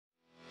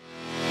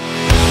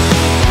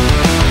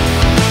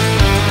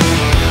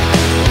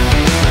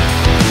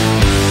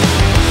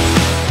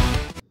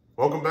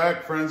Welcome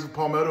back, friends of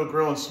Palmetto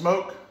Grill and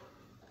Smoke.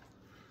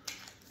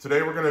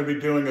 Today we're going to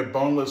be doing a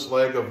boneless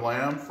leg of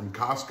lamb from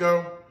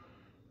Costco.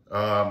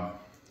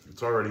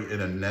 It's already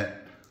in a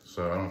net,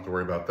 so I don't have to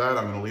worry about that.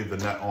 I'm going to leave the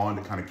net on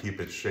to kind of keep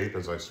its shape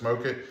as I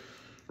smoke it.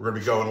 We're going to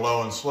be going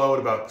low and slow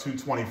at about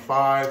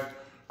 225.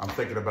 I'm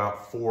thinking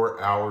about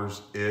 4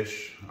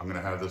 hours-ish. I'm going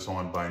to have this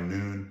on by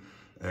noon,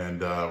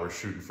 and we're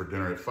shooting for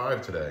dinner at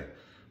 5 today.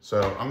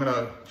 So I'm going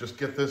to just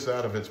get this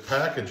out of its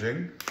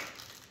packaging.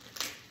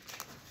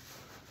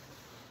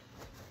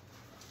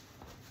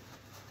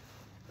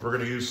 We're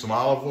going to use some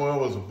olive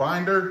oil as a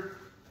binder,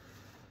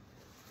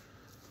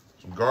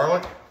 some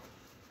garlic,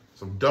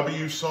 some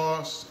W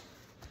sauce,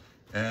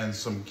 and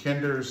some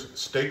Kinder's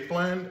steak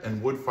blend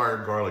and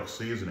wood-fired garlic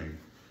seasoning,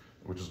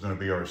 which is going to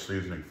be our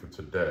seasoning for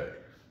today.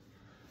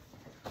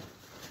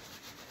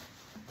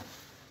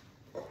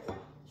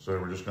 So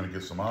we're just going to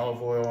get some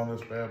olive oil on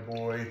this bad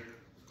boy.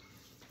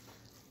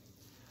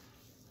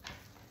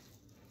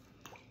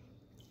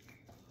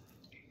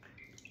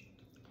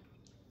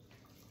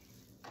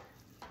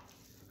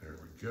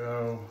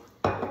 Go.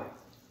 Now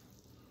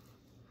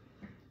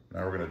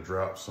we're going to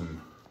drop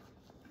some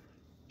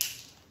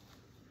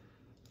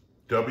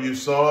W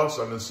sauce.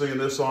 I've been seeing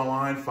this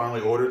online, finally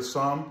ordered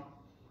some.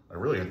 I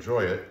really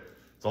enjoy it.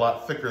 It's a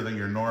lot thicker than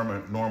your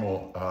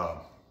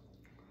normal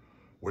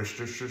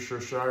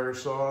Worcestershire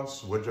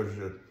sauce. It's one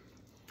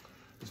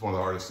of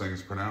the hardest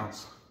things to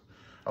pronounce.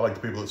 I like the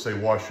people that say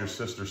wash your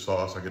sister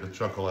sauce. I get a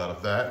chuckle out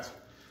of that.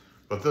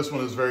 But this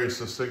one is very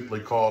succinctly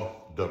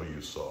called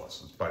W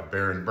sauce. It's by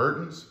Baron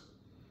Burton's.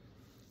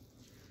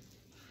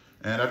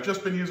 And I've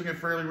just been using it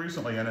fairly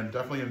recently and I'm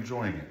definitely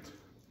enjoying it.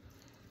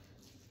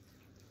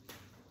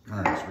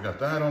 All right, so we got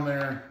that on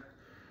there.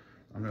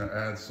 I'm gonna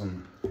add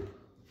some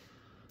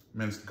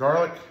minced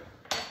garlic.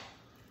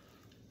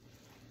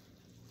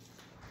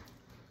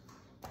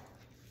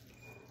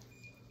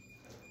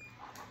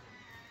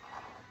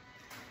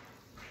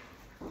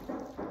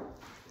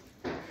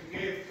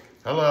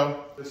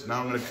 Hello.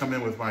 Now I'm gonna come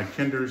in with my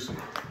Kinder's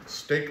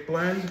steak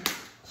blend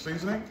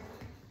seasoning.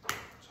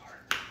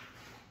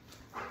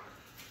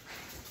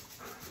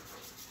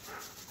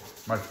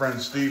 My friend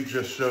Steve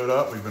just showed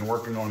up. We've been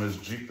working on his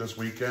Jeep this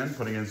weekend,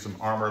 putting in some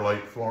Armor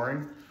Light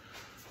flooring.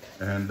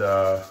 And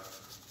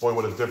boy,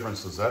 what a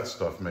difference does that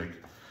stuff make.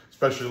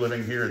 Especially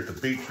living here at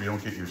the beach where you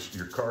don't get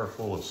your car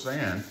full of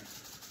sand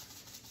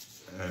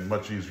and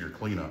much easier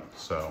cleanup.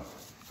 So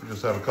we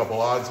just have a couple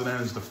odds and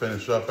ends to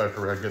finish up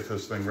after I get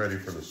this thing ready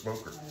for the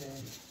smoker.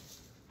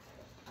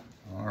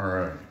 All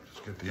right,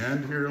 just get the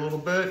end here a little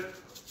bit.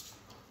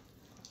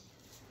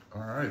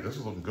 All right, this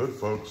is looking good,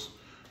 folks.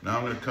 Now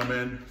I'm going to come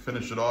in,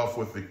 finish it off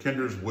with the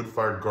Kinder's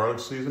wood-fired garlic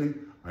seasoning.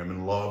 I'm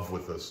in love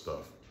with this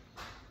stuff.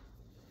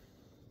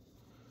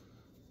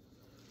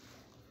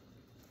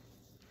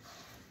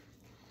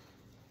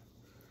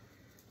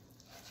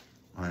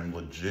 I'm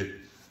legit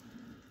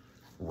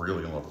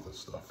really in love with this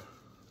stuff.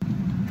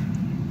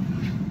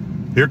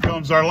 Here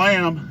comes our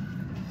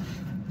lamb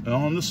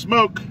on the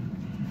smoke.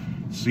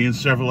 See you in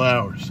several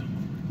hours.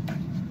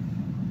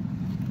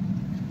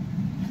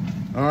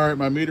 All right,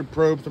 my meter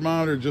probe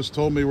thermometer just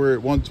told me we're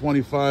at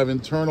 125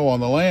 internal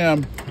on the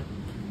lamb.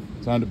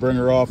 Time to bring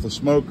her off the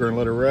smoker and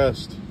let her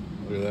rest.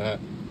 Look at that.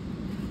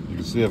 You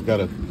can see I've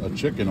got a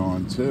chicken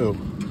on too.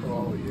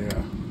 Oh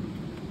yeah.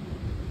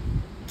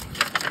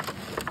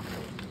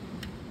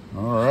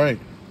 All right,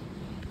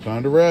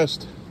 time to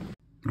rest.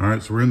 All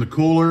right, so we're in the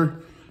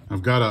cooler.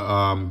 I've got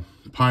a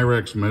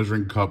Pyrex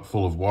measuring cup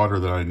full of water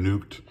that I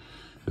nuked.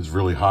 It's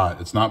really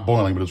hot. It's not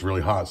boiling, but it's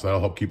really hot, so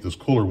that'll help keep this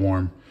cooler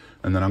warm.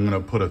 And then I'm gonna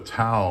put a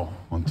towel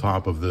on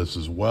top of this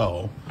as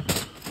well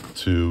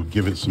to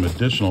give it some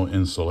additional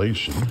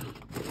insulation.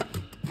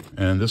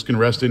 And this can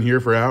rest in here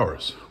for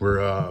hours.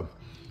 We're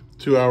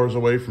 2 hours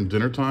away from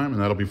dinner time,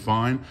 and that'll be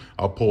fine.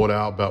 I'll pull it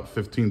out about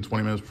 15,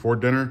 20 minutes before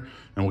dinner,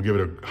 and we'll give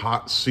it a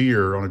hot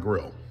sear on a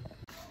grill.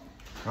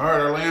 All right,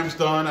 our lamb's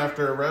done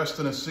after a rest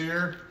and a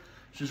sear.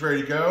 She's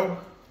ready to go.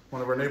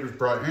 One of our neighbors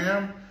brought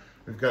ham.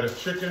 We've got a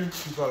chicken.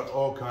 We've got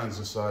all kinds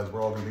of sides.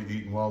 We're all gonna be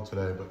eating well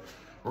today, but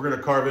we're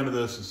gonna carve into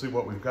this and see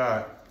what we've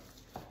got.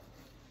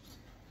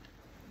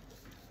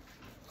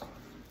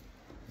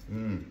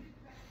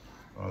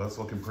 Oh, that's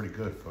looking pretty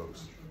good,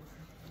 folks.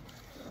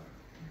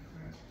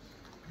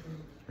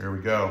 Here we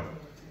go.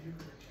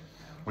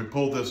 We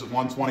pulled this at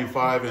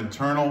 125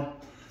 internal.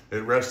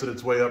 It rested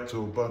its way up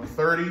to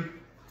 $130.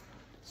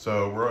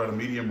 So we're at a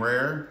medium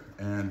rare,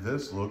 and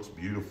this looks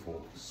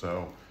beautiful.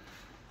 So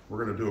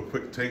we're gonna do a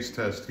quick taste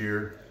test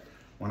here.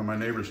 One of my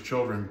neighbor's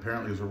children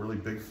apparently is a really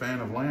big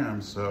fan of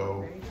lamb,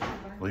 so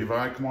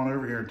Levi, come on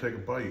over here and take a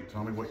bite.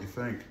 Tell me what you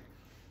think.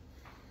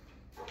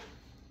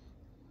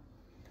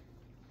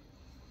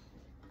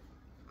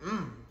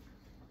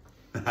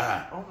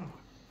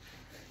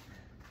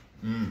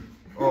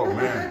 Oh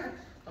man.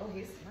 Oh,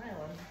 he's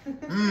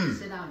smiling.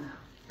 Sit down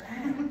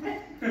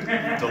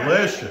now.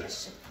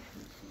 Delicious.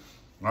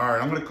 All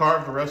right, I'm gonna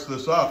carve the rest of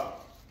this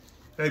up.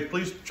 Hey,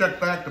 please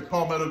check back to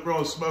Palmetto Grill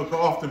and Smoke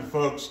often,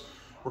 folks.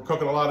 We're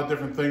cooking a lot of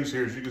different things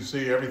here. As you can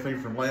see, everything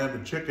from lamb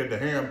to chicken to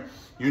ham,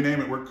 you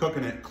name it, we're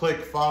cooking it. Click,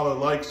 follow,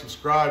 like,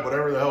 subscribe,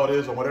 whatever the hell it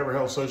is on whatever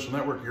hell social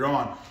network you're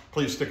on.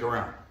 Please stick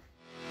around.